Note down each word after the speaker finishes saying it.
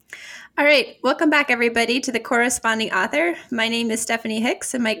All right, welcome back, everybody, to the Corresponding Author. My name is Stephanie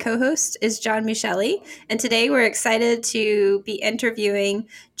Hicks, and my co-host is John Michelli. And today we're excited to be interviewing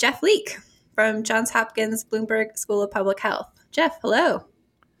Jeff Leek from Johns Hopkins Bloomberg School of Public Health. Jeff, hello.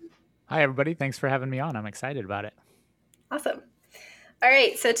 Hi, everybody. Thanks for having me on. I'm excited about it. Awesome. All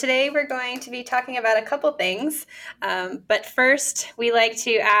right, so today we're going to be talking about a couple things. But first, we like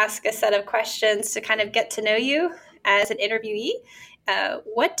to ask a set of questions to kind of get to know you as an interviewee.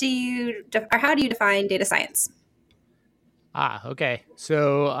 How do you define data science? Okay.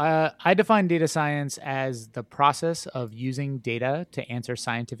 So I define data science as the process of using data to answer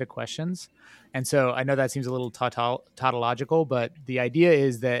scientific questions. And so I know that seems a little tautological, but the idea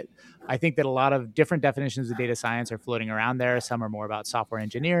is that I think that a lot of different definitions of data science are floating around there. Some are more about software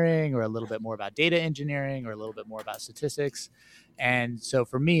engineering, or a little bit more about data engineering, or a little bit more about statistics. And so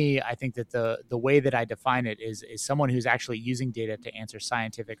for me, I think that the way that I define it is someone who's actually using data to answer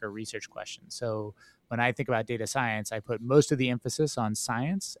scientific or research questions. So when I think about data science, I put most of the emphasis on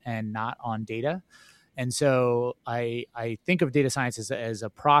science and not on data. And so I think of data science as a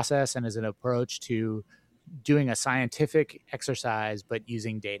process and as an approach to doing a scientific exercise, but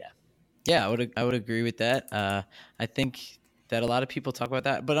using data. Yeah, I would agree with that. I think that a lot of people talk about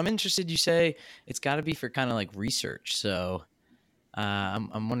that, but I'm interested. You say it's got to be for kind of like research. So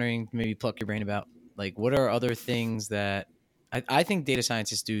I'm wondering, maybe pluck your brain about like what are other things that I think data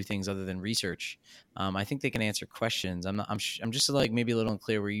scientists do things other than research. I think they can answer questions. I'm just like maybe a little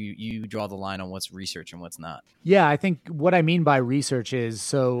unclear where you draw the line on what's research and what's not. Yeah, I think what I mean by research is,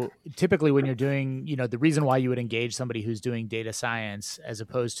 so typically when you're doing, the reason why you would engage somebody who's doing data science as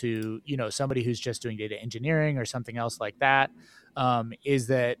opposed to, somebody who's just doing data engineering or something else like that, is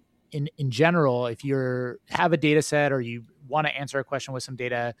that in general, if you have a data set or you want to answer a question with some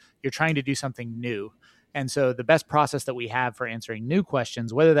data, you're trying to do something new. And so the best process that we have for answering new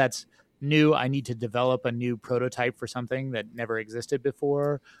questions, whether that's new, I need to develop a new prototype for something that never existed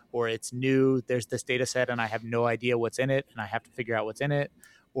before, or it's new, there's this data set and I have no idea what's in it and I have to figure out what's in it,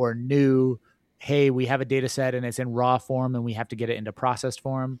 or new, hey, we have a data set and it's in raw form and we have to get it into processed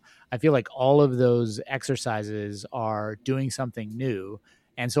form. I feel like all of those exercises are doing something new.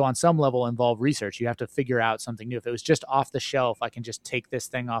 And so on some level involve research. You have to figure out something new. If it was just off the shelf, I can just take this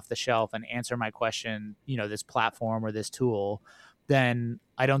thing off the shelf and answer my question, this platform or this tool, then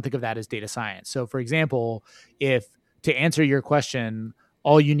I don't think of that as data science. So for example, if to answer your question,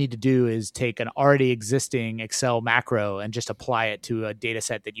 all you need to do is take an already existing Excel macro and just apply it to a data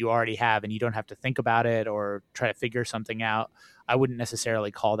set that you already have, and you don't have to think about it or try to figure something out, I wouldn't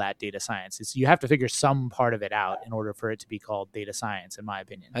necessarily call that data science. You have to figure some part of it out in order for it to be called data science, in my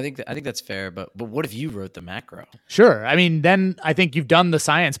opinion. I think that's fair, but what if you wrote the macro? Sure. I mean, then I think you've done the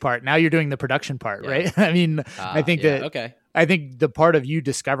science part. Now you're doing the production part, right? I mean, I think that okay. I think the part of you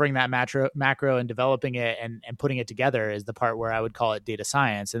discovering that macro and developing it and putting it together is the part where I would call it data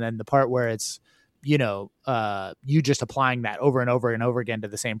science. And then the part where it's, you just applying that over and over and over again to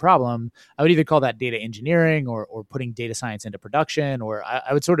the same problem, I would either call that data engineering or putting data science into production, or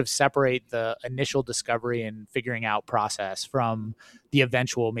I would sort of separate the initial discovery and figuring out process from the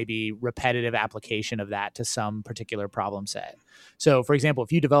eventual, maybe repetitive application of that to some particular problem set. So for example,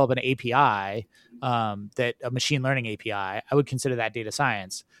 if you develop an API, that a machine learning API, I would consider that data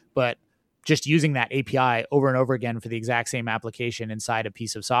science, but just using that API over and over again for the exact same application inside a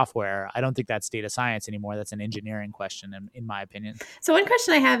piece of software, I don't think that's data science anymore. That's an engineering question, in my opinion. So one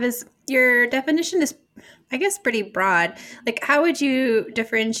question I have is, your definition is, I guess, pretty broad. Like, how would you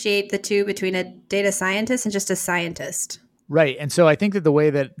differentiate the two between a data scientist and just a scientist? Right. And so I think that the way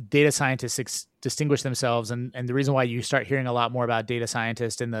that data scientists distinguish themselves, and the reason why you start hearing a lot more about data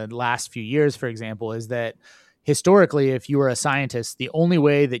scientists in the last few years, for example, is that historically, if you were a scientist, the only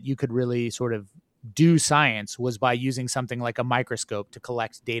way that you could really sort of do science was by using something like a microscope to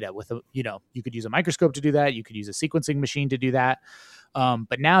collect data you could use a microscope to do that. You could use a sequencing machine to do that.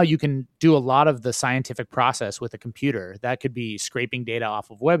 But now you can do a lot of the scientific process with a computer. That could be scraping data off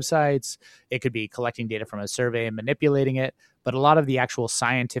of websites. It could be collecting data from a survey and manipulating it. But a lot of the actual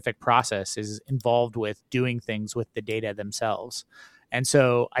scientific process is involved with doing things with the data themselves. And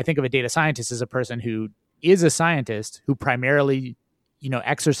so I think of a data scientist as a person who is a scientist who primarily,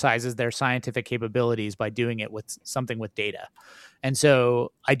 exercises their scientific capabilities by doing it with something with data. And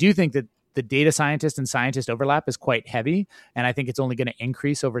so I do think that the data scientist and scientist overlap is quite heavy. And I think it's only going to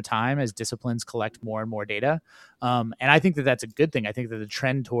increase over time as disciplines collect more and more data. And I think that that's a good thing. I think that the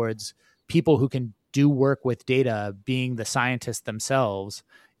trend towards people who can do work with data being the scientists themselves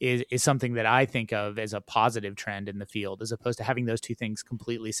is something that I think of as a positive trend in the field, as opposed to having those two things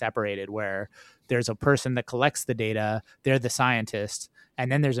completely separated, where there's a person that collects the data, they're the scientist,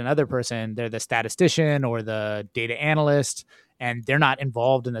 and then there's another person, they're the statistician or the data analyst, and they're not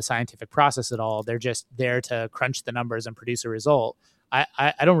involved in the scientific process at all. They're just there to crunch the numbers and produce a result.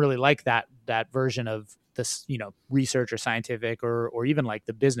 I don't really like that version of this, research or scientific or even like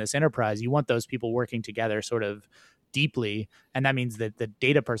the business enterprise. You want those people working together sort of deeply. And that means that the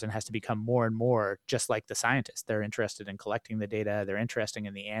data person has to become more and more just like the scientist. They're interested in collecting the data, they're interested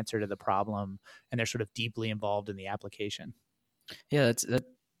in the answer to the problem, and they're sort of deeply involved in the application. Yeah,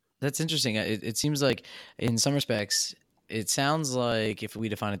 that's interesting. It seems like in some respects, it sounds like if we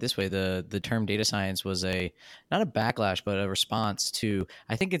define it this way, the term data science was not a backlash, but a response to,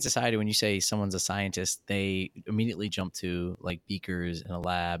 I think in society, when you say someone's a scientist, they immediately jump to like beakers in a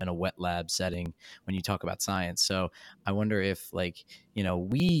lab, in a wet lab setting when you talk about science. So I wonder if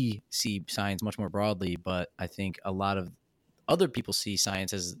we see science much more broadly, but I think a lot of other people see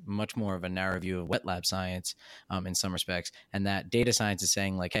science as much more of a narrow view of wet lab science in some respects, and that data science is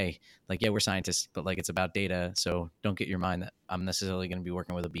saying like, hey, like, yeah, we're scientists, but like it's about data, so don't get your mind that I'm necessarily going to be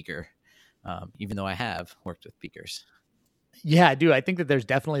working with a beaker, even though I have worked with beakers. Yeah, I do. I think that there's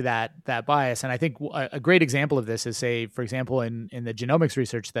definitely that bias, and I think a great example of this is, say, for example, in the genomics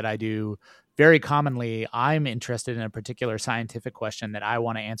research that I do, very commonly I'm interested in a particular scientific question that I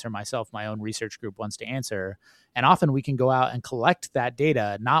want to answer myself. My own research group wants to answer, and often we can go out and collect that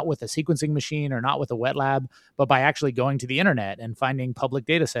data, not with a sequencing machine or not with a wet lab, but by actually going to the internet and finding public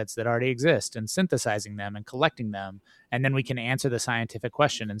data sets that already exist and synthesizing them and collecting them, and then we can answer the scientific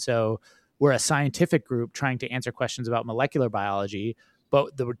question. And so we're a scientific group trying to answer questions about molecular biology,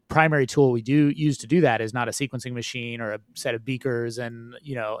 but the primary tool we do use to do that is not a sequencing machine or a set of beakers, and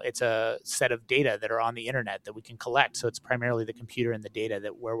it's a set of data that are on the internet that we can collect. So it's primarily the computer and the data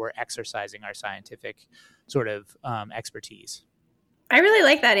where we're exercising our scientific sort of expertise. I really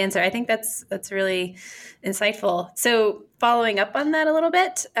like that answer. I think that's really insightful. So following up on that a little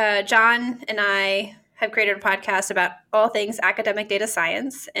bit, John and I have created a podcast about all things academic data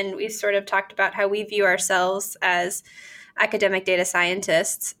science, and we've sort of talked about how we view ourselves as academic data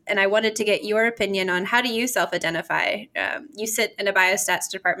scientists. And I wanted to get your opinion on, how do you self-identify? You sit in a biostats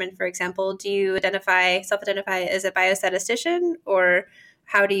department, for example. Do you self-identify as a biostatistician, or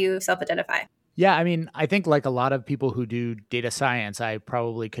how do you self-identify? Yeah, I mean, I think like a lot of people who do data science, I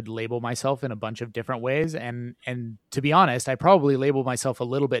probably could label myself in a bunch of different ways. And to be honest, I probably label myself a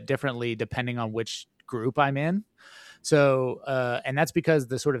little bit differently depending on which group I'm in. So, and that's because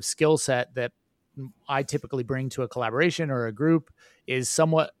the sort of skill set that I typically bring to a collaboration or a group is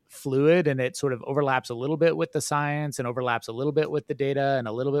somewhat fluid, and it sort of overlaps a little bit with the science and overlaps a little bit with the data and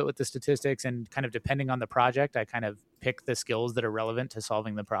a little bit with the statistics. And kind of depending on the project, I kind of pick the skills that are relevant to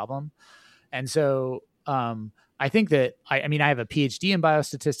solving the problem. And so I think that, I mean, I have a PhD in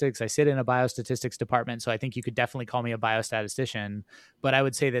biostatistics. I sit in a biostatistics department. So I think you could definitely call me a biostatistician. But I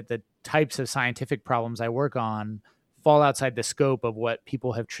would say that the types of scientific problems I work on fall outside the scope of what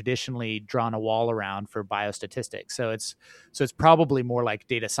people have traditionally drawn a wall around for biostatistics. So it's probably more like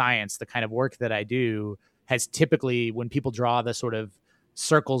data science. The kind of work that I do has typically, when people draw the sort of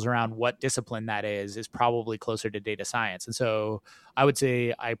circles around what discipline that is probably closer to data science. And so I would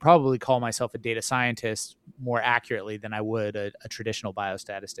say I probably call myself a data scientist more accurately than I would a traditional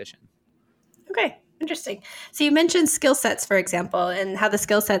biostatistician. Okay, interesting. So you mentioned skill sets, for example, and how the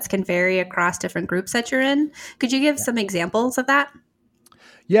skill sets can vary across different groups that you're in. Could you give some examples of that?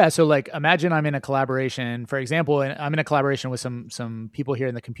 Yeah. So like, imagine I'm in a collaboration, for example, and I'm in a collaboration with some people here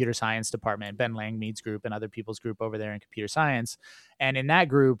in the computer science department, Ben Langmead's group and other people's group over there in computer science. And in that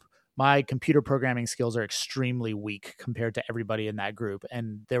group, my computer programming skills are extremely weak compared to everybody in that group.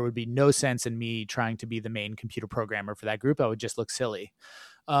 And there would be no sense in me trying to be the main computer programmer for that group. I would just look silly.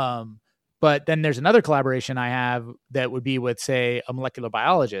 But then there's another collaboration I have that would be with, say, a molecular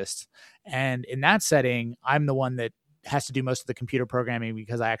biologist. And in that setting, I'm the one that has to do most of the computer programming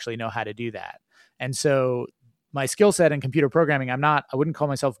because I actually know how to do that. And so my skill set in computer programming, I wouldn't call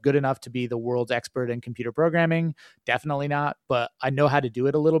myself good enough to be the world's expert in computer programming. Definitely not. But I know how to do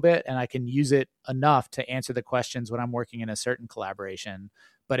it a little bit, and I can use it enough to answer the questions when I'm working in a certain collaboration.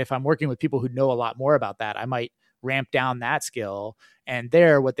 But if I'm working with people who know a lot more about that, I might ramp down that skill. And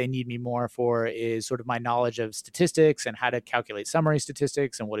there, what they need me more for is sort of my knowledge of statistics and how to calculate summary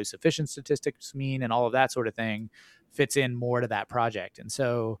statistics and what do sufficient statistics mean, and all of that sort of thing fits in more to that project. And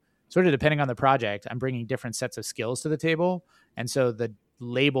so sort of depending on the project, I'm bringing different sets of skills to the table. And so the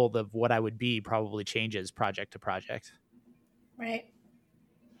label of what I would be probably changes project to project. Right.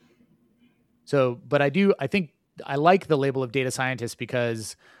 So, but I think I like the label of data scientist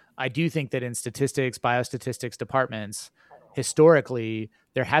because I do think that in statistics, biostatistics departments, historically,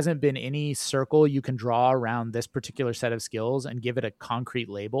 there hasn't been any circle you can draw around this particular set of skills and give it a concrete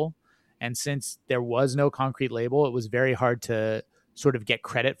label. And since there was no concrete label, it was very hard to sort of get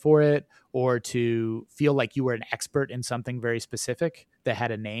credit for it or to feel like you were an expert in something very specific that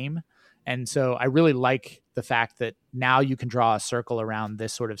had a name. And so I really like the fact that now you can draw a circle around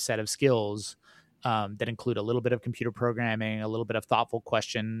this sort of set of skills that include a little bit of computer programming, a little bit of thoughtful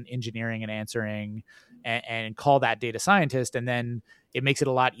question engineering and answering, and call that data scientist. And then it makes it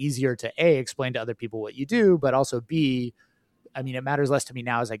a lot easier to A, explain to other people what you do, but also B, I mean, it matters less to me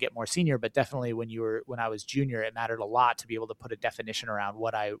now as I get more senior, but definitely when I was junior, it mattered a lot to be able to put a definition around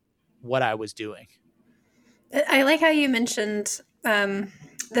what I was doing. I like how you mentioned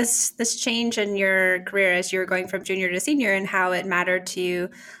this change in your career as you were going from junior to senior and how it mattered to you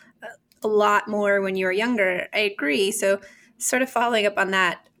a lot more when you were younger. I agree. So, sort of following up on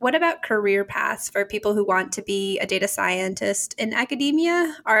that, what about career paths for people who want to be a data scientist in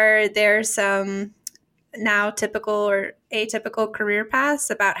academia? Are there some now typical or atypical career paths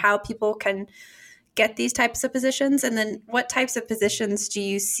about how people can get these types of positions? And then what types of positions do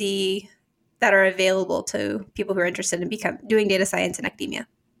you see that are available to people who are interested in doing data science in academia,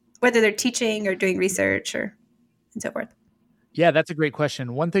 whether they're teaching or doing research or and so forth? Yeah, that's a great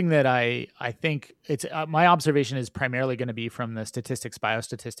question. One thing that I think it's my observation is primarily going to be from the statistics,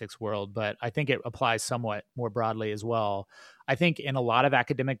 biostatistics world, but I think it applies somewhat more broadly as well. I think in a lot of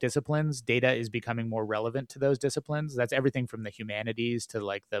academic disciplines, data is becoming more relevant to those disciplines. That's everything from the humanities to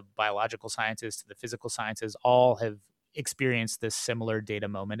like the biological sciences to the physical sciences, all have experienced this similar data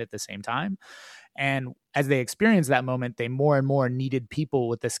moment at the same time. And as they experienced that moment, they more and more needed people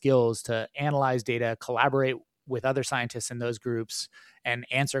with the skills to analyze data, collaborate with other scientists in those groups, and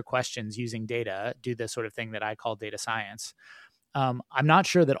answer questions using data, do the sort of thing that I call data science. I'm not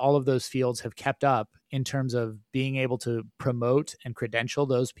sure that all of those fields have kept up in terms of being able to promote and credential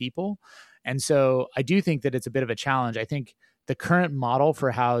those people. And so I do think that it's a bit of a challenge. I think the current model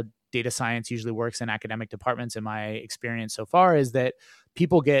for how data science usually works in academic departments, in my experience so far, is that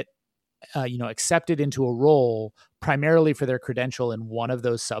people get accepted into a role primarily for their credential in one of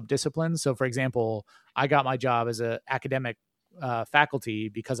those subdisciplines. So, for example, I got my job as an academic faculty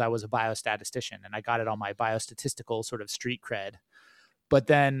because I was a biostatistician and I got it on my biostatistical sort of street cred. But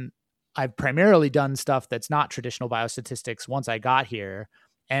then I've primarily done stuff that's not traditional biostatistics once I got here.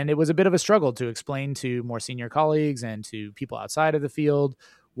 And it was a bit of a struggle to explain to more senior colleagues and to people outside of the field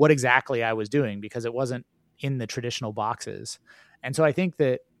what exactly I was doing because it wasn't in the traditional boxes. And so I think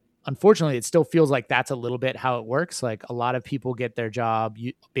that unfortunately, it still feels like that's a little bit how it works. Like a lot of people get their job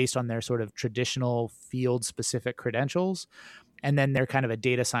based on their sort of traditional field specific credentials. And then they're kind of a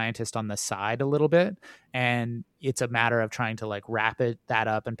data scientist on the side a little bit. And it's a matter of trying to like that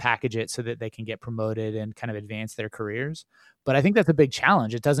up and package it so that they can get promoted and kind of advance their careers. But I think that's a big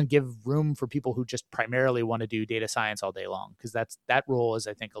challenge. It doesn't give room for people who just primarily want to do data science all day long because that role is,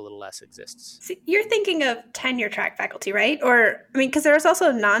 I think, a little less exists. So you're thinking of tenure track faculty, right? Or, I mean, because there's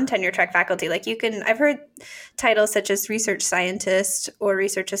also non-tenure track faculty. Like I've heard titles such as research scientist or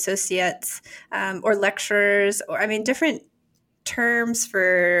research associates or lecturers, or different terms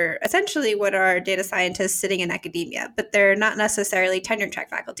for essentially what are data scientists sitting in academia, but they're not necessarily tenure track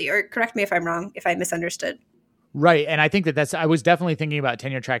faculty. Or correct me if I'm wrong, if I misunderstood. Right. And I think I was definitely thinking about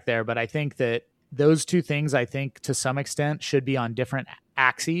tenure track there, but I think that those two things, I think to some extent should be on different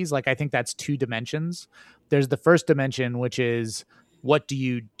axes. Like I think that's two dimensions. There's the first dimension, which is what do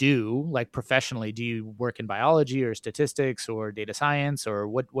you do like professionally? Do you work in biology or statistics or data science, or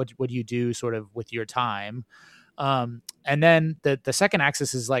what do you do sort of with your time? And then the second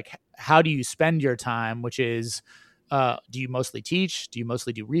axis is like, how do you spend your time, which is, do you mostly teach? Do you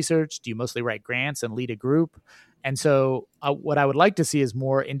mostly do research? Do you mostly write grants and lead a group? And so what I would like to see is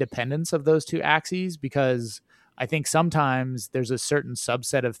more independence of those two axes, because I think sometimes there's a certain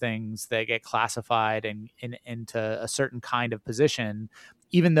subset of things that get classified into a certain kind of position,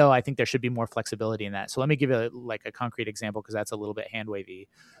 even though I think there should be more flexibility in that. So let me give you a concrete example, because that's a little bit hand wavy.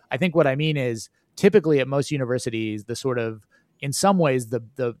 I think what I mean is typically at most universities, the sort of, in some ways,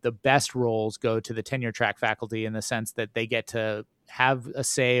 the best roles go to the tenure track faculty in the sense that they get to have a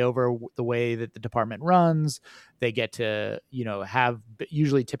say over the way that the department runs. They get to, have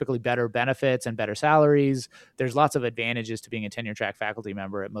usually typically better benefits and better salaries. There's lots of advantages to being a tenure track faculty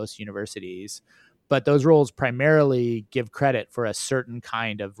member at most universities. But those roles primarily give credit for a certain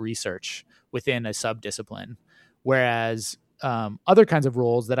kind of research within a subdiscipline. Whereas other kinds of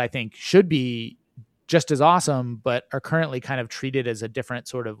roles that I think should be just as awesome, but are currently kind of treated as a different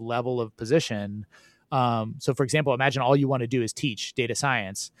sort of level of position, So for example, imagine all you want to do is teach data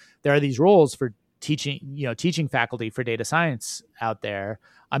science. There are these roles for teaching faculty for data science out there.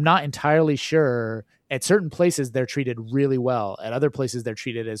 I'm not entirely sure. At certain places, they're treated really well. At other places, they're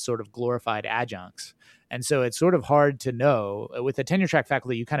treated as sort of glorified adjuncts. And so it's sort of hard to know. With a tenure track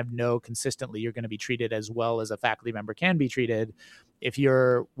faculty, you kind of know consistently you're going to be treated as well as a faculty member can be treated. If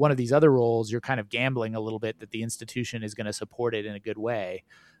you're one of these other roles, you're kind of gambling a little bit that the institution is going to support it in a good way.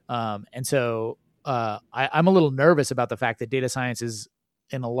 And so I'm a little nervous about the fact that data science is,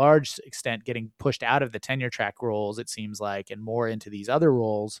 in a large extent, getting pushed out of the tenure track roles, it seems like, and more into these other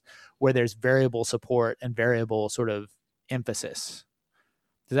roles where there's variable support and variable sort of emphasis.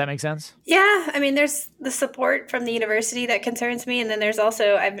 Does that make sense? Yeah, I mean, there's the support from the university that concerns me, and then there's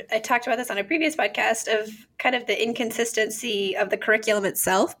also I talked about this on a previous podcast of kind of the inconsistency of the curriculum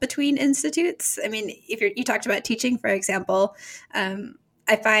itself between institutes. I mean, if you talked about teaching, for example,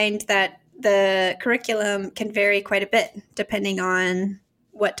 I find that the curriculum can vary quite a bit depending on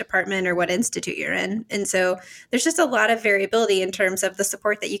what department or what institute you're in. And so there's just a lot of variability in terms of the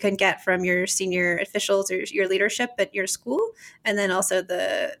support that you can get from your senior officials or your leadership at your school. And then also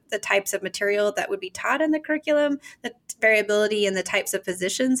the types of material that would be taught in the curriculum, the variability in the types of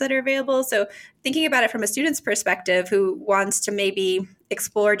positions that are available. So thinking about it from a student's perspective who wants to maybe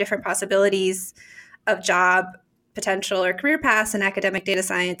explore different possibilities of job potential or career paths in academic data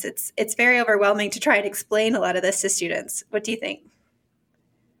science, it's very overwhelming to try and explain a lot of this to students. What do you think?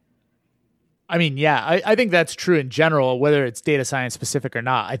 I mean, yeah, I think that's true in general, whether it's data science specific or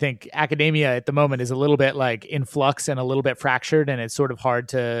not. I think academia at the moment is a little bit like in flux and a little bit fractured, and it's sort of hard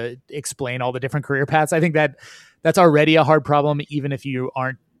to explain all the different career paths. I think that's already a hard problem, even if you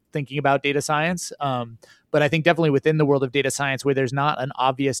aren't thinking about data science. But I think definitely within the world of data science, where there's not an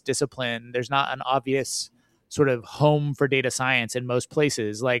obvious discipline, there's not an obvious sort of home for data science in most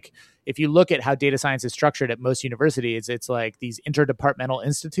places. Like if you look at how data science is structured at most universities, it's like these interdepartmental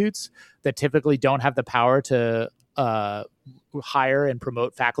institutes that typically don't have the power to hire and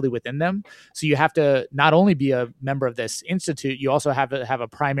promote faculty within them. So you have to not only be a member of this institute, you also have to have a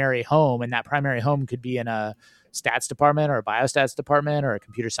primary home, and that primary home could be in a stats department or a biostats department or a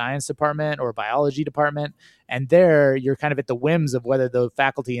computer science department or a biology department. And there you're kind of at the whims of whether the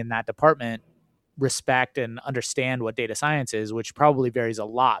faculty in that department respect and understand what data science is, which probably varies a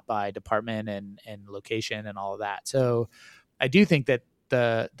lot by department and location and all of that. So I do think that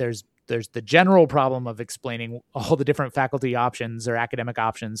there's the general problem of explaining all the different faculty options or academic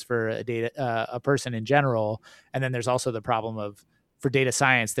options for a person in general. And then there's also the problem of, for data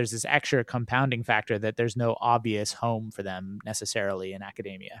science, there's this extra compounding factor that there's no obvious home for them necessarily in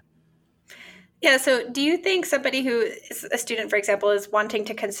academia. Yeah. So do you think somebody who is a student, for example, is wanting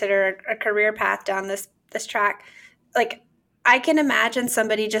to consider a career path down this track? Like, I can imagine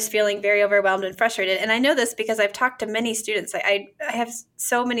somebody just feeling very overwhelmed and frustrated. And I know this because I've talked to many students. I have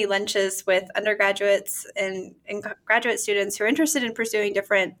so many lunches with undergraduates and graduate students who are interested in pursuing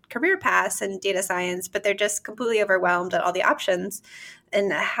different career paths in data science, but they're just completely overwhelmed at all the options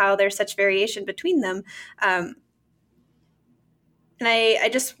and how there's such variation between them. And I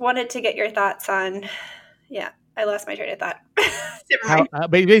just wanted to get your thoughts on, I lost my train of thought.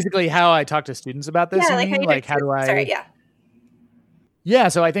 Basically how I talk to students about this. Yeah, how do I? Sorry, yeah. Yeah,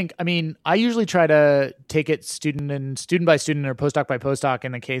 so I usually try to take it student by student or postdoc by postdoc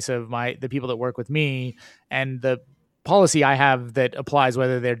in the case of the people that work with me. And the policy I have that applies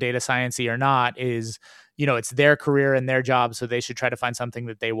whether they're data sciencey or not is, it's their career and their job, so they should try to find something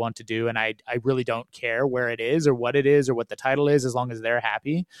that they want to do. And I really don't care where it is or what the title is, as long as they're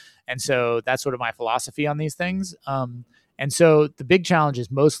happy. And so that's sort of my philosophy on these things. And so the big challenge is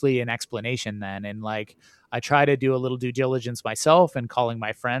mostly an explanation then. And I try to do a little due diligence myself and calling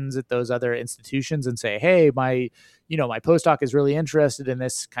my friends at those other institutions and say, hey, my postdoc is really interested in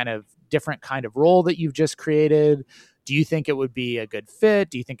this kind of different kind of role that you've just created. Do you think it would be a good fit?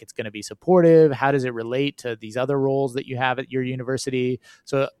 Do you think it's going to be supportive? How does it relate to these other roles that you have at your university?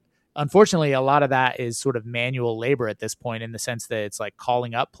 So unfortunately, a lot of that is sort of manual labor at this point, in the sense that it's like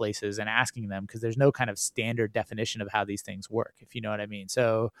calling up places and asking them, because there's no kind of standard definition of how these things work, if you know what I mean.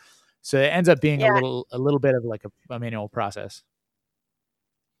 So it ends up being a little bit of like a manual process.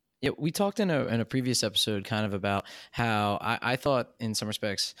 Yeah, we talked in a previous episode kind of about how I thought in some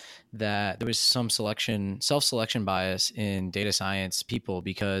respects that there was some self-selection bias in data science people,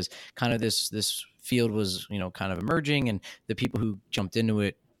 because kind of this field was, kind of emerging, and the people who jumped into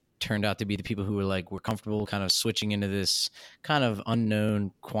it turned out to be the people who were comfortable kind of switching into this kind of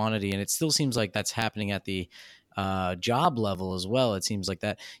unknown quantity. And it still seems like that's happening at the job level as well. It seems like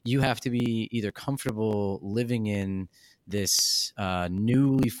that you have to be either comfortable living in this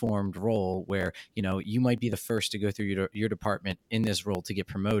newly formed role where, you might be the first to go through your department in this role to get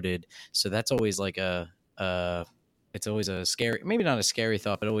promoted. So that's always like it's always a scary, maybe not a scary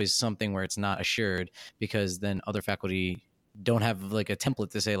thought, but always something where it's not assured, because then other faculty don't have like a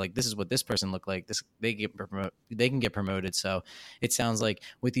template to say like, this is what this person looked like, this they can get promoted. So it sounds like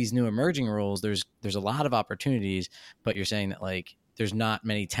with these new emerging roles, there's a lot of opportunities, but you're saying that like there's not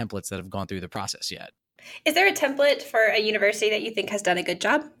many templates that have gone through the process yet. Is there a template for a university that you think has done a good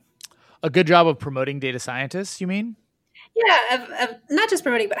job? A good job of promoting data scientists, you mean? Yeah, of not just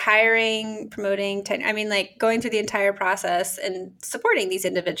promoting, but hiring, promoting. I mean, like going through the entire process and supporting these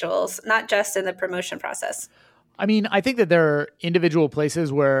individuals, not just in the promotion process. I mean, I think that there are individual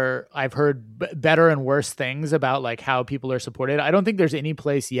places where I've heard better and worse things about like how people are supported. I don't think there's any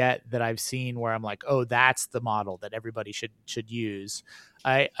place yet that I've seen where I'm like, oh, that's the model that everybody should use.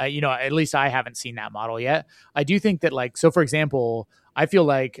 At least I haven't seen that model yet. I do think that like, so for example, I feel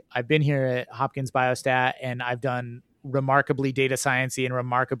like I've been here at Hopkins Biostat and I've done remarkably data sciencey and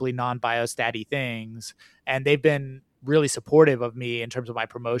remarkably non-biostatty things, and they've been really supportive of me in terms of my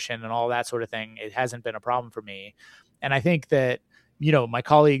promotion and all that sort of thing. It hasn't been a problem for me. And I think that, my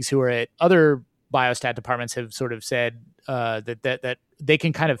colleagues who are at other biostat departments have sort of said that they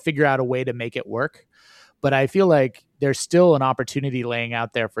can kind of figure out a way to make it work. But I feel like there's still an opportunity laying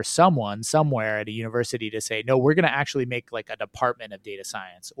out there for someone somewhere at a university to say, no, we're going to actually make like a department of data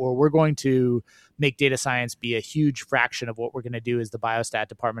science, or we're going to make data science be a huge fraction of what we're going to do as the biostat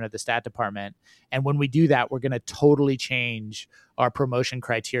department or the stat department. And when we do that, we're going to totally change our promotion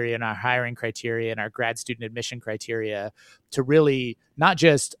criteria and our hiring criteria and our grad student admission criteria to really not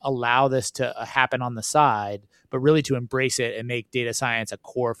just allow this to happen on the side, but really to embrace it and make data science a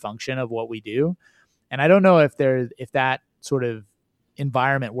core function of what we do. And I don't know if that sort of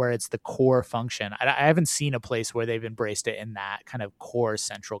environment where it's the core function, I haven't seen a place where they've embraced it in that kind of core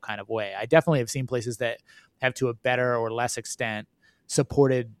central kind of way. I definitely have seen places that have, to a better or less extent,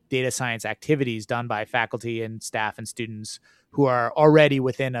 supported data science activities done by faculty and staff and students who are already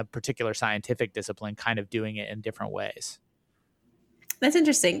within a particular scientific discipline, kind of doing it in different ways. That's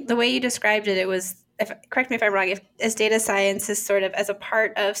interesting. The way you described it, it was, correct me if I'm wrong, as data science is sort of as a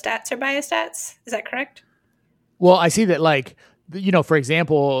part of stats or biostats. Is that correct? Well, I see that, like, for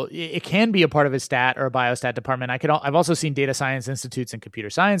example, it can be a part of a stat or a biostat department. I've also seen data science institutes and computer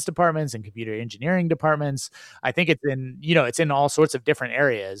science departments and computer engineering departments. I think it's in all sorts of different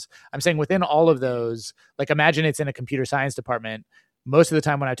areas. I'm saying within all of those, like, imagine it's in a computer science department. Most of the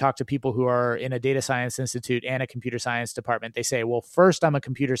time when I talk to people who are in a data science institute and a computer science department, they say, well, first I'm a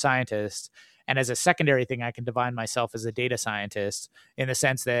computer scientist. And as a secondary thing, I can define myself as a data scientist, in the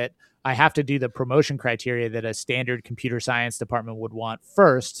sense that I have to do the promotion criteria that a standard computer science department would want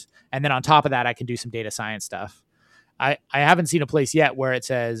first. And then on top of that, I can do some data science stuff. I haven't seen a place yet where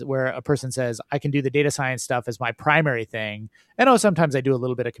a person says, I can do the data science stuff as my primary thing. And sometimes I do a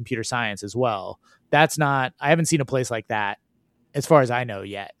little bit of computer science as well. I haven't seen a place like that as far as I know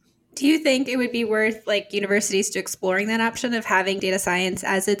yet. Do you think it would be worth like universities to exploring that option of having data science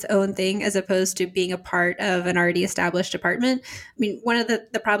as its own thing, as opposed to being a part of an already established department? I mean, one of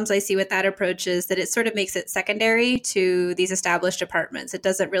the problems I see with that approach is that it sort of makes it secondary to these established departments. It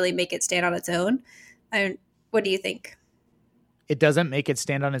doesn't really make it stand on its own. What do you think? It doesn't make it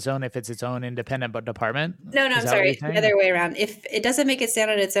stand on its own if it's its own independent department? No, I'm sorry. The other way around. If it doesn't make it stand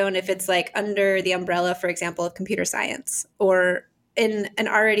on its own, if it's like under the umbrella, for example, of computer science or in an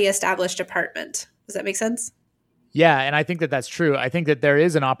already established department. Does that make sense? Yeah, and I think that that's true. I think that there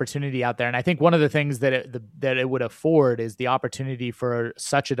is an opportunity out there, and I think one of the things that it would afford is the opportunity for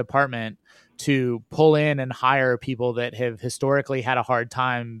such a department to pull in and hire people that have historically had a hard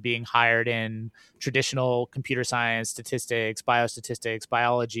time being hired in traditional computer science, statistics, biostatistics,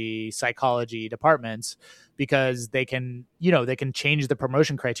 biology, psychology departments, because they can change the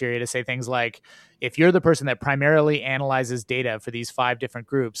promotion criteria to say things like, if you're the person that primarily analyzes data for these 5 different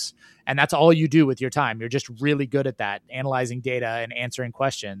groups, and that's all you do with your time, you're just really good at that, analyzing data and answering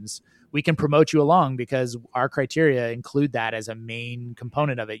questions, we can promote you along because our criteria include that as a main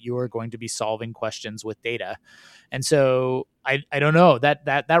component of it. You are going to be solving questions with data. And so I don't know,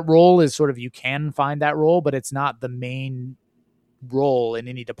 that role is sort of, you can find that role, but it's not the main role in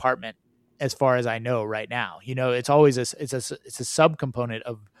any department as far as I know right now. It's always it's a subcomponent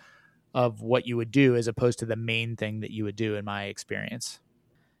of what you would do, as opposed to the main thing that you would do, in my experience.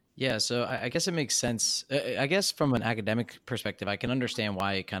 Yeah, so I guess it makes sense. I guess from an academic perspective, I can understand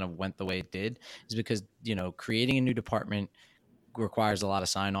why it kind of went the way it did, is because, creating a new department requires a lot of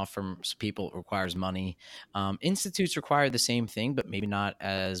sign off from people. It requires money. Institutes require the same thing, but maybe not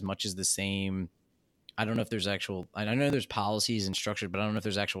as much as the same I don't know if there's actual, I know there's policies and structure, but I don't know if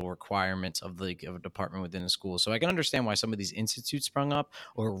there's actual requirements of of a department within a school. So I can understand why some of these institutes sprung up,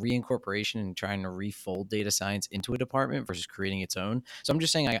 or reincorporation and trying to refold data science into a department versus creating its own. So I'm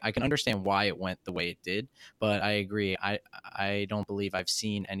just saying I can understand why it went the way it did, but I agree. I don't believe I've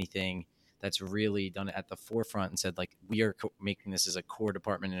seen anything that's really done it at the forefront and said, like, we are making this as a core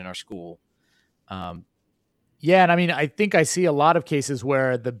department in our school. Um, Yeah, and I mean, I think I see a lot of cases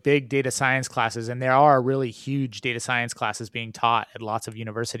where the big data science classes, and there are really huge data science classes being taught at lots of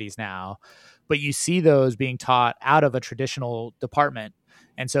universities now, but you see those being taught out of a traditional department.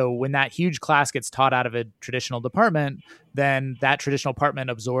 And so when that huge class gets taught out of a traditional department, then that traditional department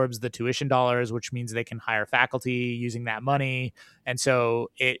absorbs the tuition dollars, which means they can hire faculty using that money. And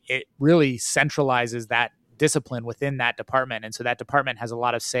so it really centralizes that discipline within that department. And so that department has a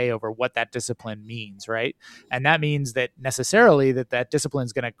lot of say over what that discipline means, right? And that means that necessarily that discipline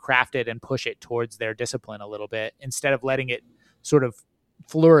is going to craft it and push it towards their discipline a little bit, instead of letting it sort of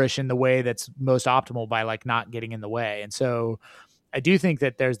flourish in the way that's most optimal by like not getting in the way. And so I do think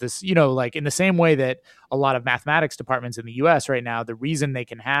that there's this, like in the same way that a lot of mathematics departments in the US right now, the reason they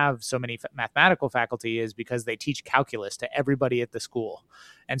can have so many mathematical faculty is because they teach calculus to everybody at the school.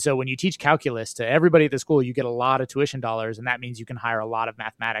 And so when you teach calculus to everybody at the school, you get a lot of tuition dollars, and that means you can hire a lot of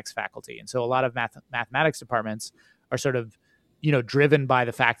mathematics faculty. And so a lot of mathematics departments are sort of, driven by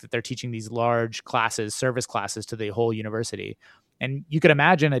the fact that they're teaching these large classes, service classes to the whole university. And you could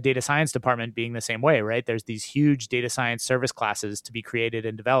imagine a data science department being the same way, right? There's these huge data science service classes to be created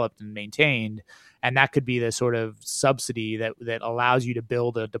and developed and maintained. And that could be the sort of subsidy that allows you to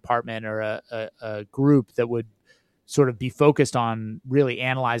build a department or a group that would sort of be focused on really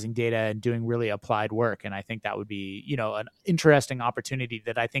analyzing data and doing really applied work. And I think that would be, an interesting opportunity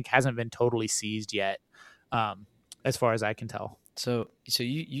that I think hasn't been totally seized yet, as far as I can tell. So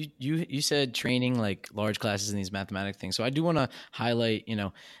you said training like large classes in these mathematics things. So I do want to highlight,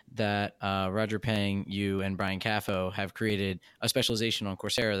 that Roger Pang, you, and Brian Caffo have created a specialization on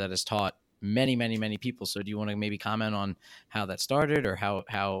Coursera that has taught many, many, many people. So do you want to maybe comment on how that started, or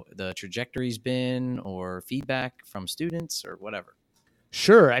how the trajectory's been, or feedback from students, or whatever?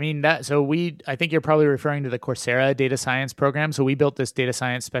 Sure. I mean, I think you're probably referring to the Coursera data science program. So we built this data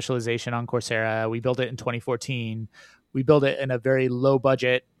science specialization on Coursera. We built it in 2014. We built it in a very low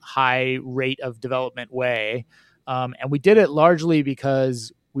budget, high rate of development way. And we did it largely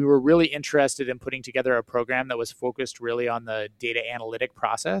because we were really interested in putting together a program that was focused really on the data analytic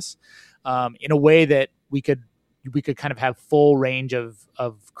process, in a way that we could kind of have full range of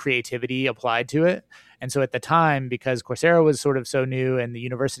creativity applied to it. And so at the time, because Coursera was sort of so new and the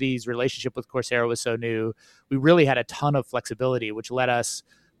university's relationship with Coursera was so new, we really had a ton of flexibility, which let us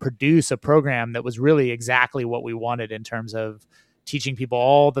produce a program that was really exactly what we wanted in terms of teaching people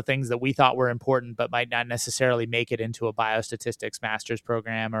all the things that we thought were important, but might not necessarily make it into a biostatistics master's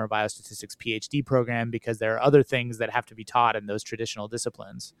program or a biostatistics PhD program, because there are other things that have to be taught in those traditional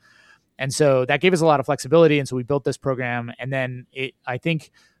disciplines. And so that gave us a lot of flexibility. And so we built this program. And then I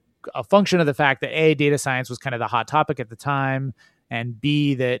think a function of the fact that A, data science was kind of the hot topic at the time, and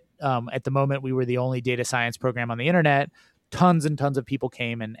B, that at the moment we were the only data science program on the internet, tons and tons of people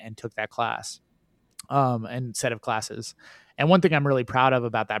came and took that class and set of classes. And one thing I'm really proud of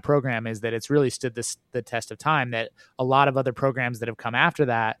about that program is that it's really stood the test of time, that a lot of other programs that have come after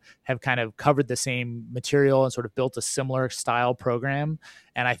that have kind of covered the same material and sort of built a similar style program.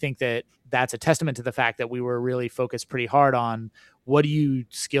 And I think that that's a testament to the fact that we were really focused pretty hard on what are the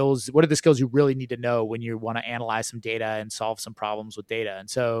skills you really need to know when you want to analyze some data and solve some problems with data. And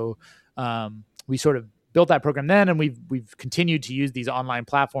so we sort of built that program then, and we've continued to use these online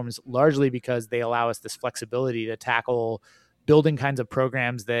platforms largely because they allow us this flexibility to tackle building kinds of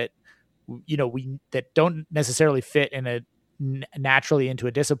programs that that don't necessarily fit in naturally into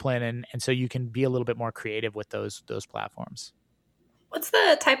a discipline, and so you can be a little bit more creative with those platforms. What's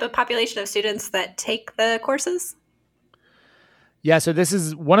the type of population of students that take the courses? Yeah, so this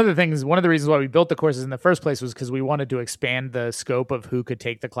is one of the reasons why we built the courses in the first place was because we wanted to expand the scope of who could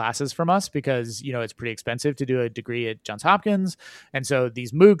take the classes from us, because, it's pretty expensive to do a degree at Johns Hopkins. And so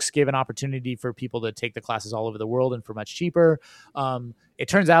these MOOCs gave an opportunity for people to take the classes all over the world and for much cheaper. It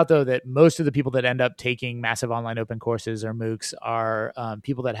turns out, though, that most of the people that end up taking massive online open courses or MOOCs are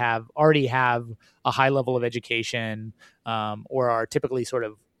people that already have a high level of education, or are typically sort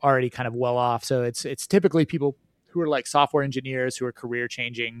of already kind of well off. So it's typically people who are like software engineers who are career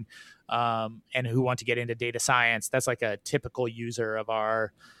changing, and who want to get into data science. That's like a typical user of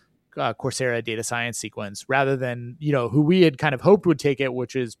our Coursera data science sequence, rather than, who we had kind of hoped would take it,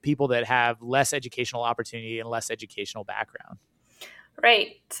 which is people that have less educational opportunity and less educational background.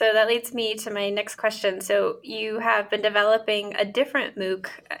 Right. So that leads me to my next question. So you have been developing a different MOOC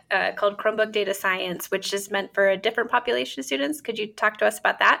called Chromebook Data Science, which is meant for a different population of students. Could you talk to us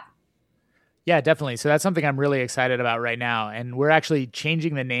about that? Yeah, definitely. So that's something I'm really excited about right now. And we're actually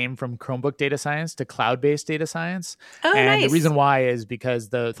changing the name from Chromebook Data Science to Cloud Based Data Science. Oh, And the nice. reason why is because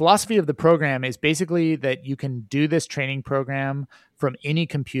the philosophy of the program is basically that you can do this training program from any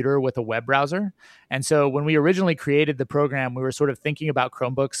computer with a web browser. And so when we originally created the program, we were sort of thinking about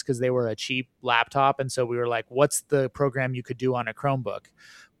Chromebooks because they were a cheap laptop. And so we were like, what's the program you could do on a Chromebook?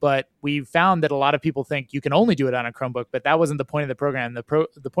 But we found that a lot of people think you can only do it on a Chromebook, but that wasn't the point of the program. The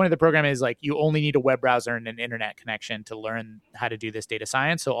point of the program is like you only need a web browser and an internet connection to learn how to do this data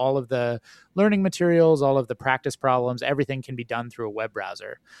science. So all of the learning materials, all of the practice problems, everything can be done through a web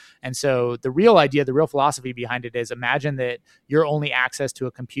browser. And so the real idea, the real philosophy behind it is imagine that your only access to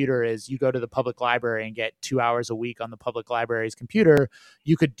a computer is you go to the public library and get 2 hours a week on the public library's computer.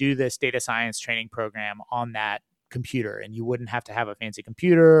 You could do this data science training program on that computer and you wouldn't have to have a fancy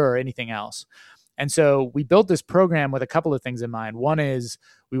computer or anything else. And so we built this program with a couple of things in mind. One is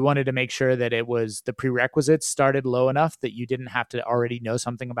we wanted to make sure that it was the prerequisites started low enough that you didn't have to already know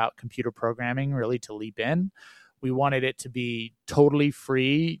something about computer programming really to leap in. We wanted it to be totally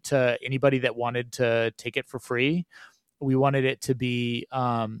free to anybody that wanted to take it for free. We wanted it to be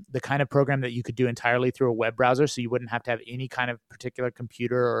the kind of program that you could do entirely through a web browser, so you wouldn't have to have any kind of particular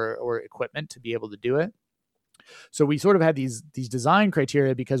computer or equipment to be able to do it. So we sort of had these design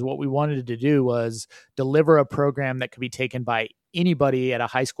criteria because what we wanted to do was deliver a program that could be taken by anybody at a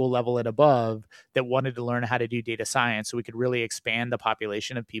high school level and above that wanted to learn how to do data science. So we could really expand the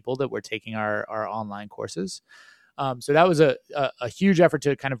population of people that were taking our online courses. So that was a huge effort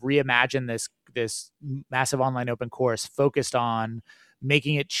to kind of reimagine this massive online open course focused on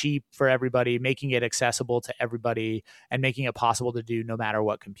making it cheap for everybody, making it accessible to everybody, and making it possible to do no matter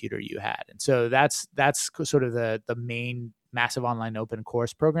what computer you had. And so that's sort of the main massive online open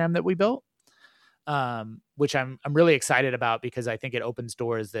course program that we built, which I'm really excited about because I think it opens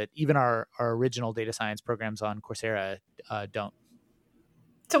doors that even our original data science programs on Coursera don't.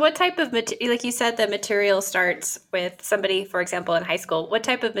 So what type of like you said, the material starts with somebody, for example, in high school. What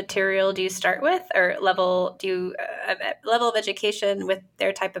type of material do you start with, or level do you level of education with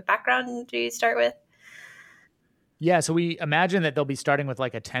their type of background do you start with? Yeah, so we imagine that they'll be starting with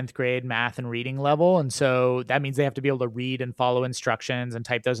like a 10th grade math and reading level. And so that means they have to be able to read and follow instructions and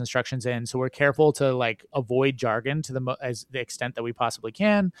type those instructions in. So we're careful to like avoid jargon to as the extent that we possibly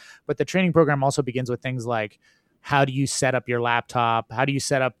can. But the training program also begins with things like how do you set up your laptop? How do you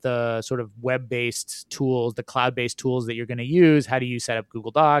set up the sort of web-based tools, the cloud-based tools that you're going to use? How do you set up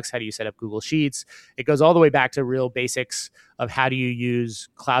Google Docs? How do you set up Google Sheets? It goes all the way back to real basics of how do you use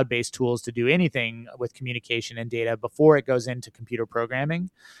cloud-based tools to do anything with communication and data before it goes into computer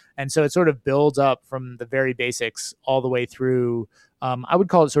programming. And so it sort of builds up from the very basics all the way through. I would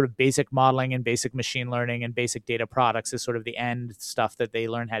call it sort of basic modeling and basic machine learning and basic data products is sort of the end stuff that they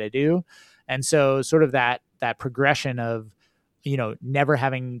learn how to do. And so sort of that progression of, you know, never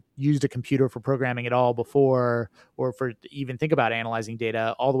having used a computer for programming at all before, or for even think about analyzing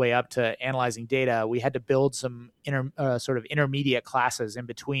data, all the way up to analyzing data, we had to build some sort of intermediate classes in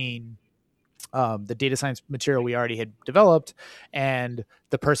between the data science material we already had developed and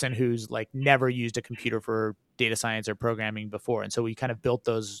the person who's like never used a computer for data science or programming before. And so we kind of built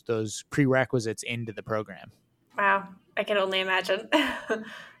those prerequisites into the program. Wow, I can only imagine.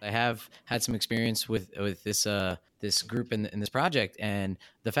 I have had some experience with this this group in this project, and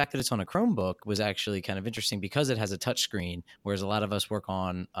the fact that it's on a Chromebook was actually kind of interesting because it has a touch screen, whereas a lot of us work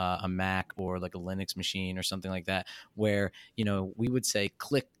on a Mac or like a Linux machine or something like that, where, you know, we would say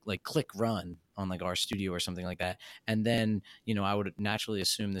click run on like our studio or something like that, and then, you know, I would naturally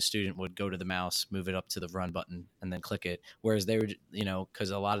assume the student would go to the mouse, move it up to the run button, and then click it, whereas they would, you know,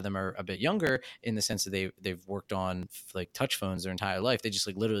 because a lot of them are a bit younger in the sense that they've worked on like touch phones their entire life, they just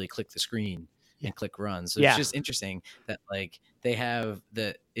like literally click the screen and click run. So it's just interesting that like they have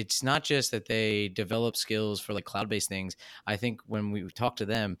that. It's not just that they develop skills for like cloud-based things. I think when we talk to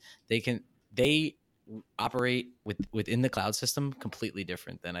them, they operate within the cloud system completely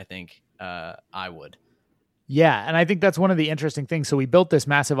different than I think I would. Yeah, and I think that's one of the interesting things. So we built this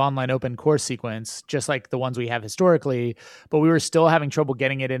massive online open course sequence, just like the ones we have historically, but we were still having trouble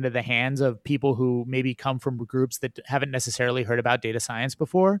getting it into the hands of people who maybe come from groups that haven't necessarily heard about data science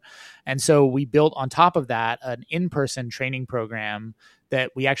before. And so we built on top of that an in-person training program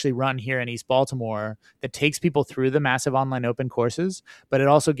that we actually run here in East Baltimore that takes people through the massive online open courses, but it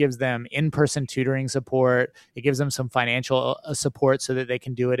also gives them in-person tutoring support. It gives them some financial support so that they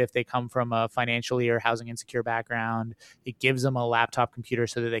can do it if they come from a financially or housing insecure background. It gives them a laptop computer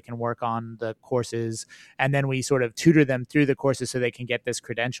so that they can work on the courses. And then we sort of tutor them through the courses so they can get this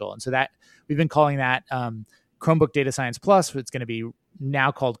credential. And so that we've been calling that Chromebook Data Science Plus. It's going to be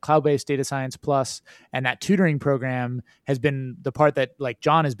now called Cloud-Based Data Science Plus. And that tutoring program has been the part that like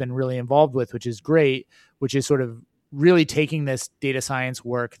John has been really involved with, which is great, which is sort of really taking this data science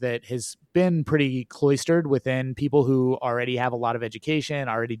work that has been pretty cloistered within people who already have a lot of education,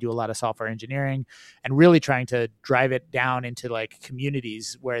 already do a lot of software engineering, and really trying to drive it down into like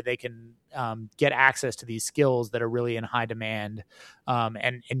communities where they can get access to these skills that are really in high demand,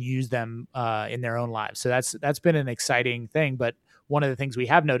 and use them in their own lives. So that's been an exciting thing. But one of the things we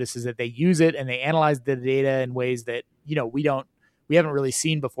have noticed is that they use it and they analyze the data in ways that, we haven't really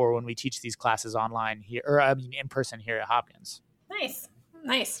seen before when we teach these classes online here, or I mean in person here at Hopkins.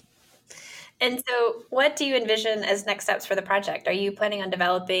 Nice. And so what do you envision as next steps for the project? Are you planning on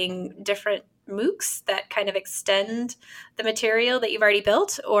developing different MOOCs that kind of extend the material that you've already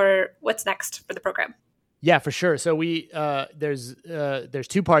built, or what's next for the program? Yeah, for sure. So there's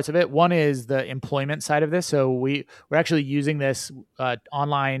two parts of it. One is the employment side of this. So we're actually using this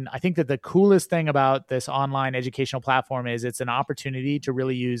online. I think that the coolest thing about this online educational platform is it's an opportunity to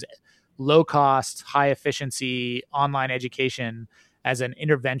really use low cost, high efficiency online education as an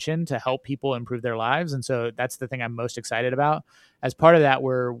intervention to help people improve their lives. And so that's the thing I'm most excited about. As part of that,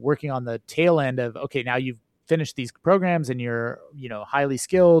 we're working on the tail end of, okay, now you've finished these programs and you're, highly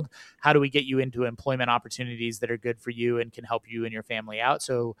skilled. How do we get you into employment opportunities that are good for you and can help you and your family out?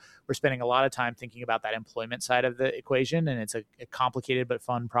 So we're spending a lot of time thinking about that employment side of the equation, and it's a complicated but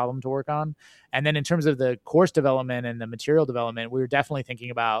fun problem to work on. And then in terms of the course development and the material development, we were definitely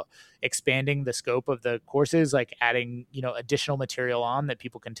thinking about expanding the scope of the courses, like adding, additional material on that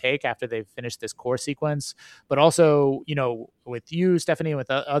people can take after they've finished this course sequence. But also, with you, Stephanie, and with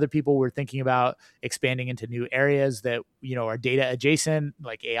other people, we're thinking about expanding into new areas that, are data adjacent,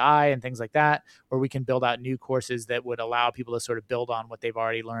 like AI and things like that, where we can build out new courses that would allow people to sort of build on what they've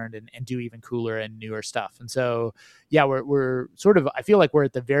already learned and do even cooler and newer stuff. And so, yeah, we're sort of, I feel like we're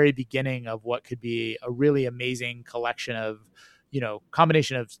at the very beginning of what could be a really amazing collection of,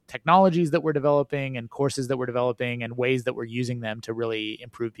 combination of technologies that we're developing and courses that we're developing and ways that we're using them to really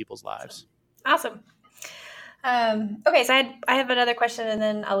improve people's lives. Awesome. Okay, so I have another question, and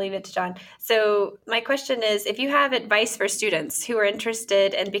then I'll leave it to John. So my question is, if you have advice for students who are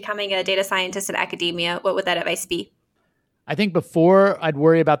interested in becoming a data scientist in academia, what would that advice be? I think before I'd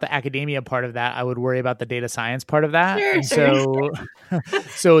worry about the academia part of that, I would worry about the data science part of that. Sure, and sure.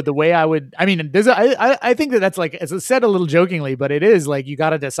 so the way I think that's like, it's said a little jokingly, but it is like, you got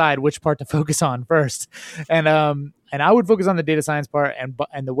to decide which part to focus on first. And I would focus on the data science part.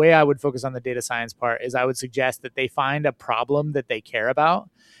 And the way I would focus on the data science part is I would suggest that they find a problem that they care about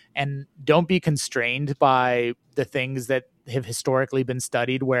and don't be constrained by the things that have historically been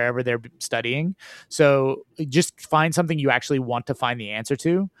studied wherever they're studying. So just find something you actually want to find the answer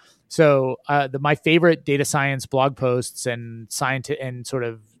to. So my favorite data science blog posts and sort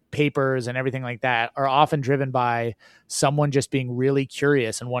of papers and everything like that are often driven by someone just being really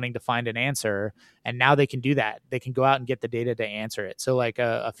curious and wanting to find an answer. And now they can do that. They can go out and get the data to answer it. So like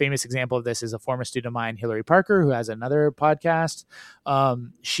a famous example of this is a former student of mine, Hillary Parker, who has another podcast.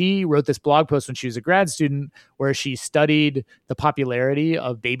 She wrote this blog post when she was a grad student where she studied the popularity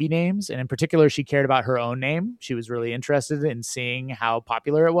of baby names. And in particular, she cared about her own name. She was really interested in seeing how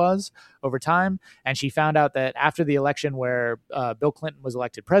popular it was over time. And she found out that after the election where Bill Clinton was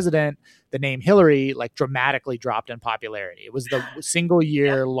elected president, the name Hillary like dramatically dropped in popularity. It was the single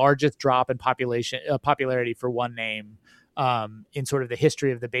year largest drop in popularity for one name in sort of the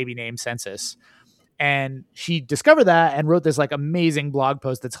history of the baby name census. And she discovered that and wrote this like amazing blog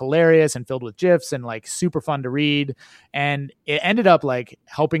post that's hilarious and filled with GIFs and like super fun to read. And it ended up like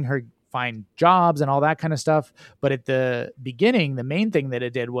helping her find jobs and all that kind of stuff. But at the beginning, the main thing that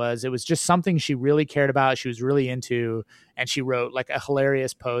it did was it was just something she really cared about. She was really into, and she wrote like a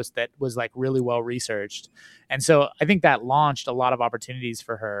hilarious post that was like really well researched. And so I think that launched a lot of opportunities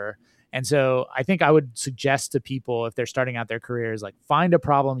for her. And so I think I would suggest to people, if they're starting out their careers, like find a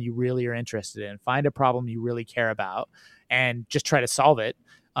problem you really are interested in, find a problem you really care about, and just try to solve it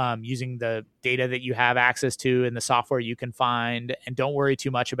using the data that you have access to and the software you can find. And don't worry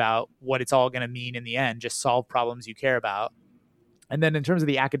too much about what it's all going to mean in the end. Just solve problems you care about. And then in terms of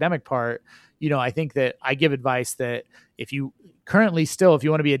the academic part, I think that I give advice that if you want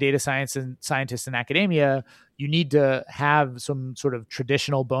to be a data scientist in academia, you need to have some sort of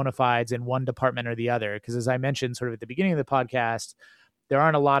traditional bona fides in one department or the other. Because as I mentioned sort of at the beginning of the podcast, there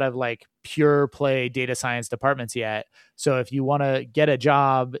aren't a lot of like pure play data science departments yet. So if you want to get a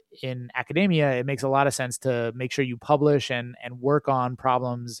job in academia, it makes a lot of sense to make sure you publish and work on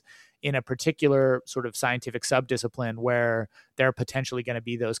problems in a particular sort of scientific subdiscipline where there are potentially going to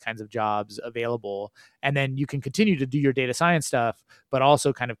be those kinds of jobs available. And then you can continue to do your data science stuff, but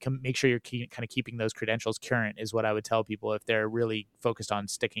also kind of make sure you're kind of keeping those credentials current is what I would tell people if they're really focused on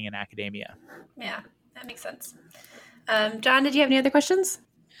sticking in academia. Yeah, that makes sense. John, did you have any other questions?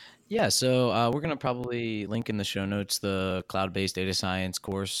 Yeah, so we're going to probably link in the show notes the cloud-based data science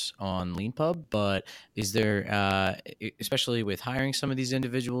course on LeanPub, but is there, especially with hiring some of these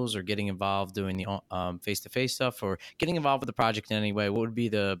individuals or getting involved doing the face-to-face stuff or getting involved with the project in any way, what would be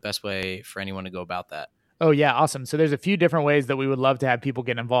the best way for anyone to go about that? Oh, yeah. Awesome. So there's a few different ways that we would love to have people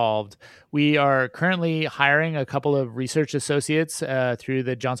get involved. We are currently hiring a couple of research associates through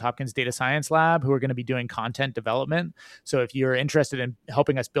the Johns Hopkins Data Science Lab who are going to be doing content development. So if you're interested in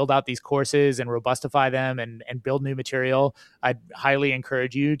helping us build out these courses and robustify them and build new material, I'd highly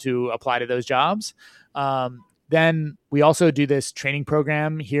encourage you to apply to those jobs. Then we also do this training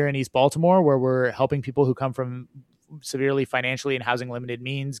program here in East Baltimore where we're helping people who come from severely financially and housing limited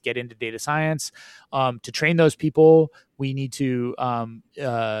means get into data science. To train those people, we need to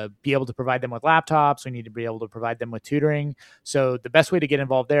be able to provide them with laptops. We need to be able to provide them with tutoring. So the best way to get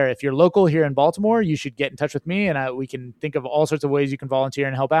involved there, if you're local here in Baltimore, you should get in touch with me and we can think of all sorts of ways you can volunteer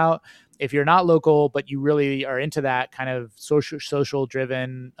and help out. If you're not local, but you really are into that kind of social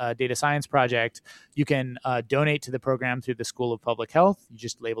driven data science project, you can donate to the program through the School of Public Health. You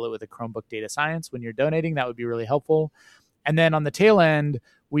just label it with a Chromebook Data Science when you're donating. That would be really helpful. And then on the tail end,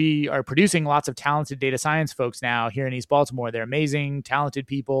 we are producing lots of talented data science folks now here in East Baltimore. They're amazing, talented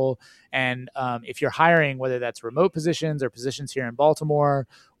people. And if you're hiring, whether that's remote positions or positions here in Baltimore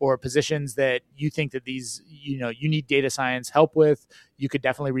or positions that you think that these, you need data science help with, you could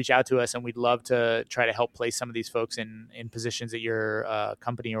definitely reach out to us and we'd love to try to help place some of these folks in positions at your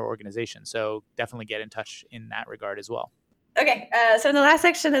company or organization. So definitely get in touch in that regard as well. Okay, so in the last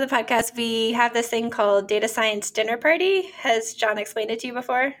section of the podcast, we have this thing called Data Science Dinner Party. Has John explained it to you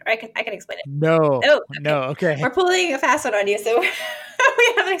before? Or I can explain it. No. Oh, okay. No, okay. We're pulling a fast one on you, so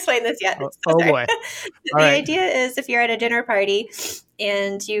we haven't explained this yet. Oh boy. The idea is if you're at a dinner party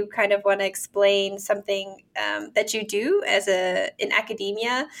and you kind of want to explain something that you do in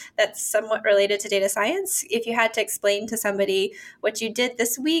academia that's somewhat related to data science, if you had to explain to somebody what you did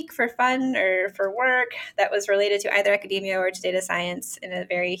this week for fun or for work that was related to either academia or to data science in a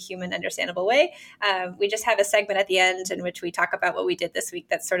very human, understandable way, we just have a segment at the end in which we talk about what we did this week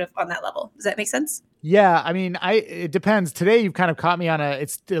that's sort of on that level. Does that make sense? Yeah, I mean, it depends. Today, you've kind of caught me on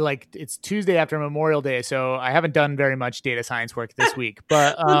it's Tuesday after Memorial Day, so I haven't done very much data science work this week.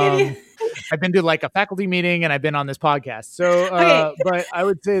 But I've been to like a faculty meeting and I've been on this podcast. So, okay. But I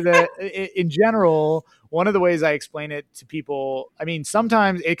would say that in general, one of the ways I explain it to people, I mean,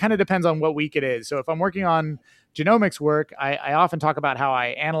 sometimes it kind of depends on what week it is. So if I'm working on genomics work, I often talk about how I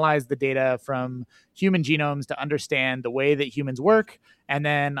analyze the data from human genomes to understand the way that humans work. And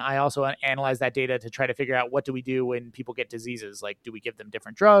then I also analyze that data to try to figure out what do we do when people get diseases? Like, do we give them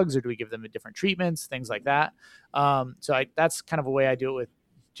different drugs or do we give them different treatments, things like that. So that's kind of a way I do it with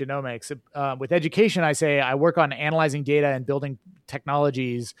genomics. With education, I say I work on analyzing data and building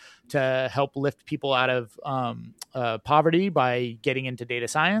technologies to help lift people out of poverty by getting into data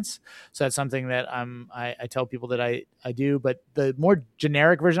science. So that's something that I tell people that I do. But the more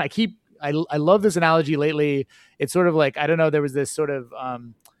generic version, I love this analogy lately. It's sort of like, I don't know, there was this sort of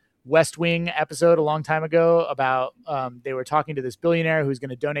West Wing episode a long time ago about they were talking to this billionaire who's going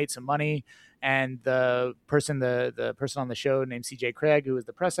to donate some money. And the person on the show named CJ Craig, who was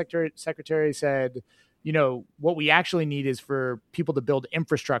the press secretary, said, what we actually need is for people to build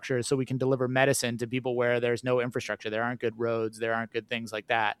infrastructure so we can deliver medicine to people where there's no infrastructure. There aren't good roads. There aren't good things like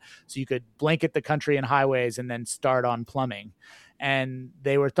that. So you could blanket the country in highways and then start on plumbing. And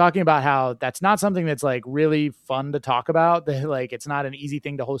they were talking about how that's not something that's like really fun to talk about. That like, it's not an easy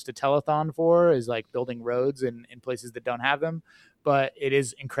thing to host a telethon for, is like building roads in places that don't have them, but it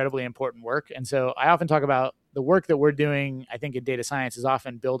is incredibly important work. And so I often talk about the work that we're doing, I think in data science, is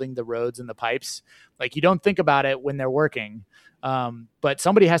often building the roads and the pipes. Like, you don't think about it when they're working, but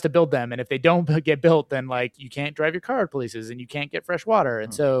somebody has to build them. And if they don't get built, then like you can't drive your car to places and you can't get fresh water.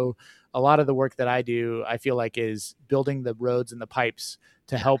 And so a lot of the work that I do, I feel like, is building the roads and the pipes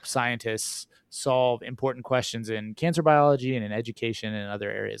to help scientists solve important questions in cancer biology and in education and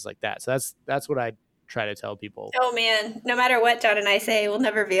other areas like that. So that's what I try to tell people. Oh man, no matter what John and I say, we'll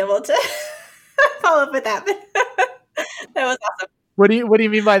never be able to follow up with that. That was awesome. What do you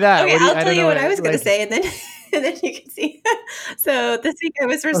mean by that? Okay, I'll I tell don't you know what I was going to like say, and then and then you can see. So this week I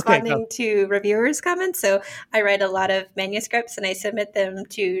was okay, go. responding to reviewers' comments. So I write a lot of manuscripts and I submit them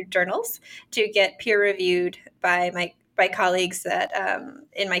to journals to get peer reviewed by my colleagues that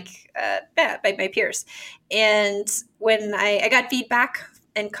in my by my peers. And when I got feedback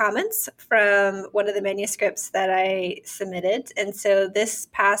and comments from one of the manuscripts that I submitted, and so this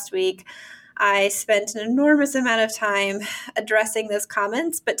past week I spent an enormous amount of time addressing those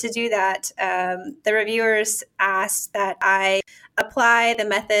comments. But to do that, the reviewers asked that I apply the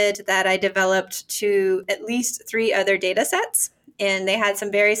method that I developed to at least 3 other data sets. And they had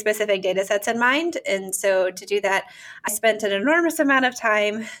some very specific data sets in mind. And so to do that, I spent an enormous amount of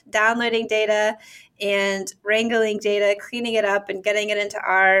time downloading data and wrangling data, cleaning it up and getting it into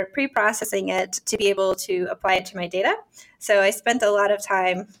R, pre-processing it to be able to apply it to my data. So I spent a lot of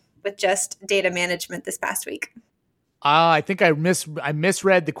time with just data management this past week. I think I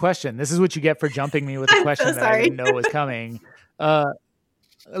misread the question. This is what you get for jumping me with a question so that I sorry. didn't know was coming.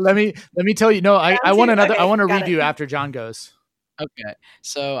 Let me tell you. No, I want another. Okay, I want to got read it. you after John goes. Okay,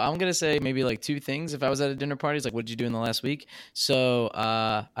 so I'm gonna say maybe like 2 things. If I was at a dinner party, it's like, what did you do in the last week? So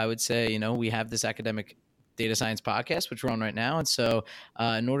I would say, we have this academic data science podcast, which we're on right now, and so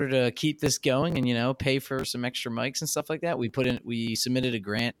in order to keep this going and pay for some extra mics and stuff like that, we submitted a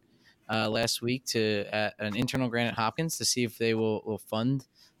grant last week to an internal grant at Hopkins to see if they will fund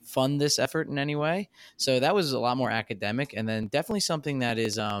this effort in any way. So that was a lot more academic, and then definitely something that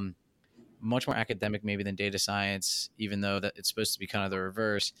is much more academic maybe than data science, even though that it's supposed to be kind of the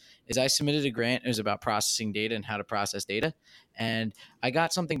reverse, is I submitted a grant. It was about processing data and how to process data. And I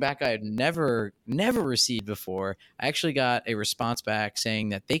got something back I had never received before. I actually got a response back saying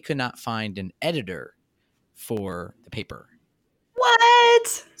that they could not find an editor for the paper.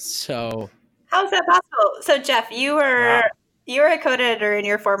 What? So how's that possible? So Jeff, you were a code editor in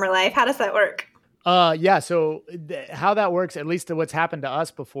your former life. How does that work? Yeah. So how that works, at least what's happened to us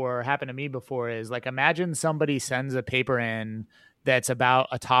before, happened to me before, is like, imagine somebody sends a paper in that's about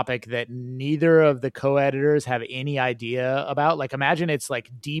a topic that neither of the co-editors have any idea about. Like, imagine it's like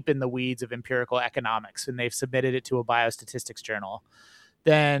deep in the weeds of empirical economics and they've submitted it to a biostatistics journal.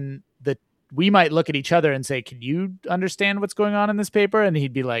 Then we might look at each other and say, can you understand what's going on in this paper? And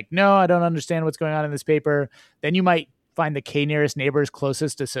he'd be like, no, I don't understand what's going on in this paper. Then you might find the K nearest neighbor's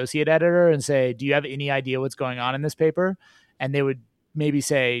closest associate editor and say, do you have any idea what's going on in this paper? And they would maybe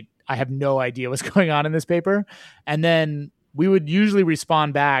say, I have no idea what's going on in this paper. And then we would usually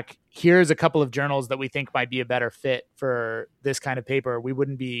respond back, here's a couple of journals that we think might be a better fit for this kind of paper. We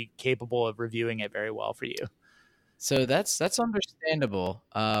wouldn't be capable of reviewing it very well for you. So that's understandable.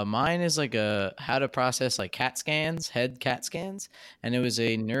 Mine is like a how to process like head CAT scans, and it was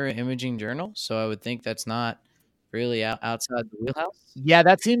a neuroimaging journal. So I would think that's not really outside the wheelhouse. Yeah,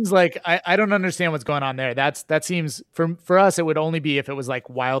 that seems like I don't understand what's going on there. That seems for us, it would only be if it was like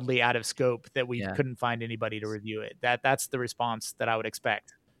wildly out of scope that we couldn't find anybody to review it. That's the response that I would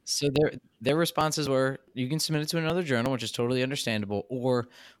expect. So their responses were, you can submit it to another journal, which is totally understandable, or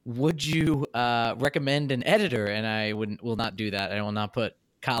would you recommend an editor? And I will not do that. I will not put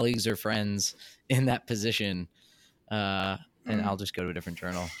colleagues or friends in that position, and I'll just go to a different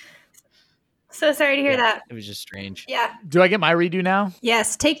journal. So sorry to hear that. It was just strange. Yeah. Do I get my redo now?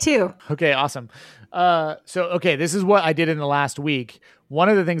 Yes, take 2. Okay, awesome. Okay, this is what I did in the last week. One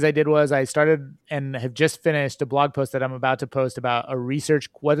of the things I did was I started and have just finished a blog post that I'm about to post about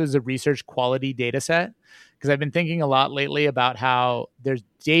what is a research quality data set? Because I've been thinking a lot lately about how there's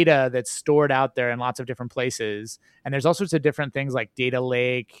data that's stored out there in lots of different places. And there's all sorts of different things like data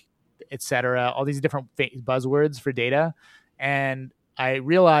lake, et cetera, all these different buzzwords for data. And I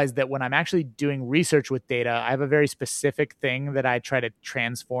realized that when I'm actually doing research with data, I have a very specific thing that I try to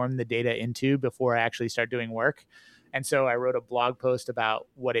transform the data into before I actually start doing work. And so I wrote a blog post about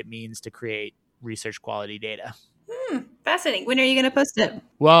what it means to create research quality data. Fascinating. When are you going to post it?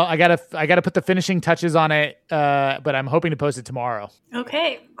 Well, I gotta put the finishing touches on it, but I'm hoping to post it tomorrow.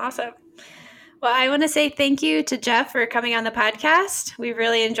 Okay, awesome. Well, I want to say thank you to Jeff for coming on the podcast. We've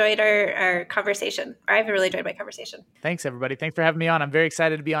really enjoyed our conversation. I've really enjoyed my conversation. Thanks, everybody. Thanks for having me on. I'm very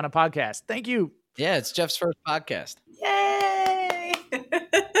excited to be on a podcast. Thank you. Yeah, it's Jeff's first podcast. Yay!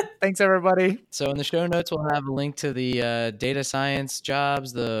 Thanks, everybody. So in the show notes, we'll have a link to the data science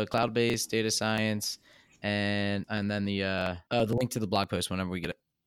jobs, the cloud-based data science, and then the link to the blog post whenever we get it.